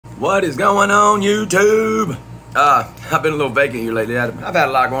What is going on, YouTube? I've been a little vacant here lately. I've had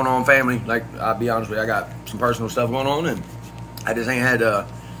a lot going on in family. Like, I'll be honest with you, I got some personal stuff going on, and I just ain't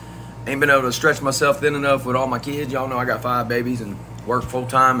been able to stretch myself thin enough with all my kids. Y'all know I got 5 babies and work full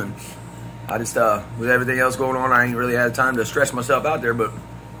time, and I just with everything else going on, I ain't really had time to stretch myself out there. But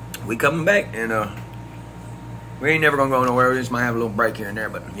we coming back, and we ain't never gonna go nowhere. We just might have a little break here and there,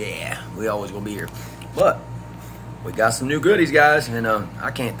 but yeah, we always gonna be here. But we got some new goodies, guys, and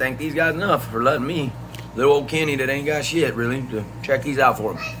I can't thank these guys enough for letting me, little old Kenny that ain't got shit really, to check these out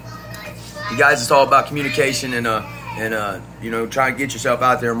for them. You guys, it's all about communication and you know, trying to get yourself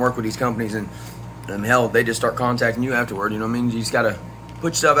out there and work with these companies, and hell, they just start contacting you afterward. You know what I mean? You just gotta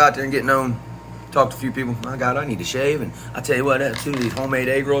put yourself out there and get known. Talk to a few people. My God, I need to shave, and I tell you what, that too, these homemade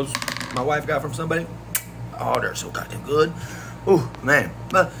egg rolls my wife got from somebody. Oh, they're so goddamn good. Ooh, man.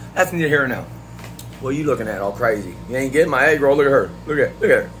 But that's neither here nor now. What are you looking at all crazy? You ain't getting my egg roll. Look at her. Look at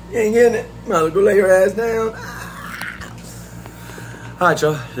her. You ain't getting it. Mother, go lay your ass down. All right,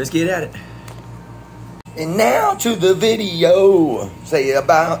 y'all. Let's get at it. And now to the video. Say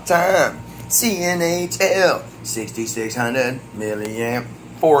about time. CNHL 6600 milliamp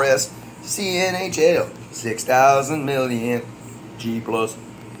 4S. CNHL 6000 milliamp G+.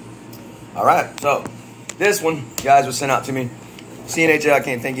 All right, so this one, guys, was sent out to me. CNHL, I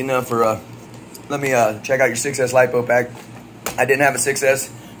can't thank you enough for let me check out your 6S Lipo pack. I didn't have a 6S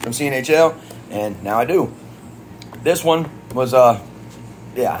from CNHL, and now I do. This one was yeah,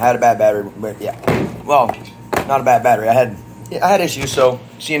 I had a bad battery, but yeah, well, not a bad battery. I had issues, so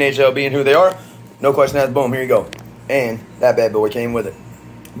CNHL being who they are, no question asked, boom, here you go. And that bad boy came with it.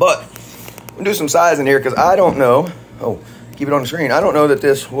 But we'll do some sizing here, because I don't know. Oh, keep it on the screen. I don't know that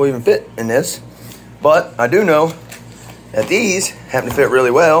this will even fit in this, but I do know that these happen to fit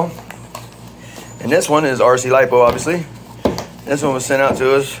really well. And this one is RC Lipo, obviously. This one was sent out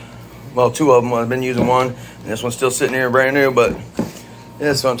to us. Well, 2 of them. I've been using one, and this one's still sitting here brand new. But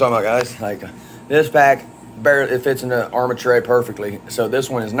this is what I'm talking about, guys. Like, this pack barely, it fits in the armor tray perfectly. So this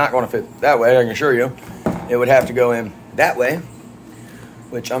one is not going to fit that way, I can assure you. It would have to go in that way,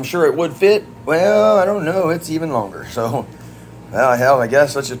 which I'm sure it would fit. Well, I don't know. It's even longer. So, well, hell, I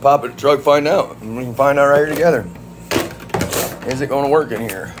guess let's just pop it in the truck, find out. And we can find out right here together. Is it going to work in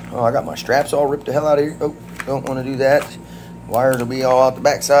here? Oh, I got my straps all ripped the hell out of here. Oh, don't want to do that. Wires will be all out the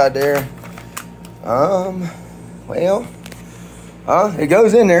backside there. Well, it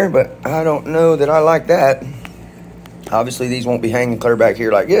goes in there, but I don't know that I like that. Obviously, these won't be hanging clear back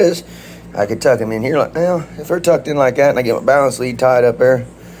here like this. I could tuck them in here like, well, if they're tucked in like that, and I get my balance lead tied up there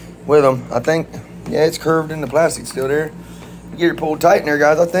with them, I think, yeah, it's curved in the plastic still there. You get it pulled tight in there,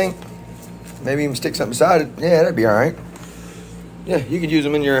 guys, I think. Maybe even stick something beside it. Yeah, that'd be all right. Yeah, you could use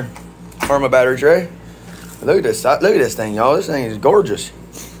them in your Arma battery tray. Look at this thing, y'all. This thing is gorgeous.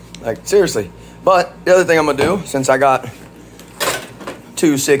 Like, seriously. But the other thing I'm going to do, since I got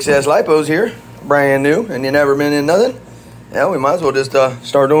 2 6S Lipos here, brand new, and you never been in nothing, yeah, we might as well just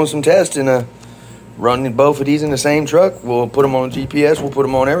start doing some tests and running both of these in the same truck. We'll put them on GPS, we'll put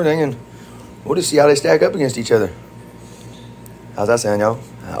them on everything, and we'll just see how they stack up against each other. How's that sound, y'all?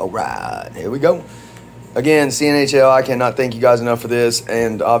 All right, here we go. Again, CNHL, I cannot thank you guys enough for this.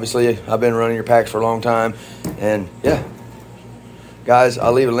 And obviously, I've been running your packs for a long time. And yeah, guys,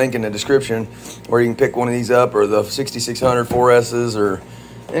 I'll leave a link in the description where you can pick one of these up, or the 6600 4Ss, or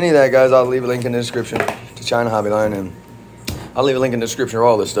any of that, guys. I'll leave a link in the description to China Hobby Line. And I'll leave a link in the description of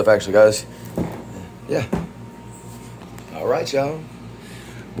all this stuff, actually, guys. Yeah. All right, y'all.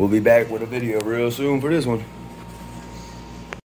 We'll be back with a video real soon for this one.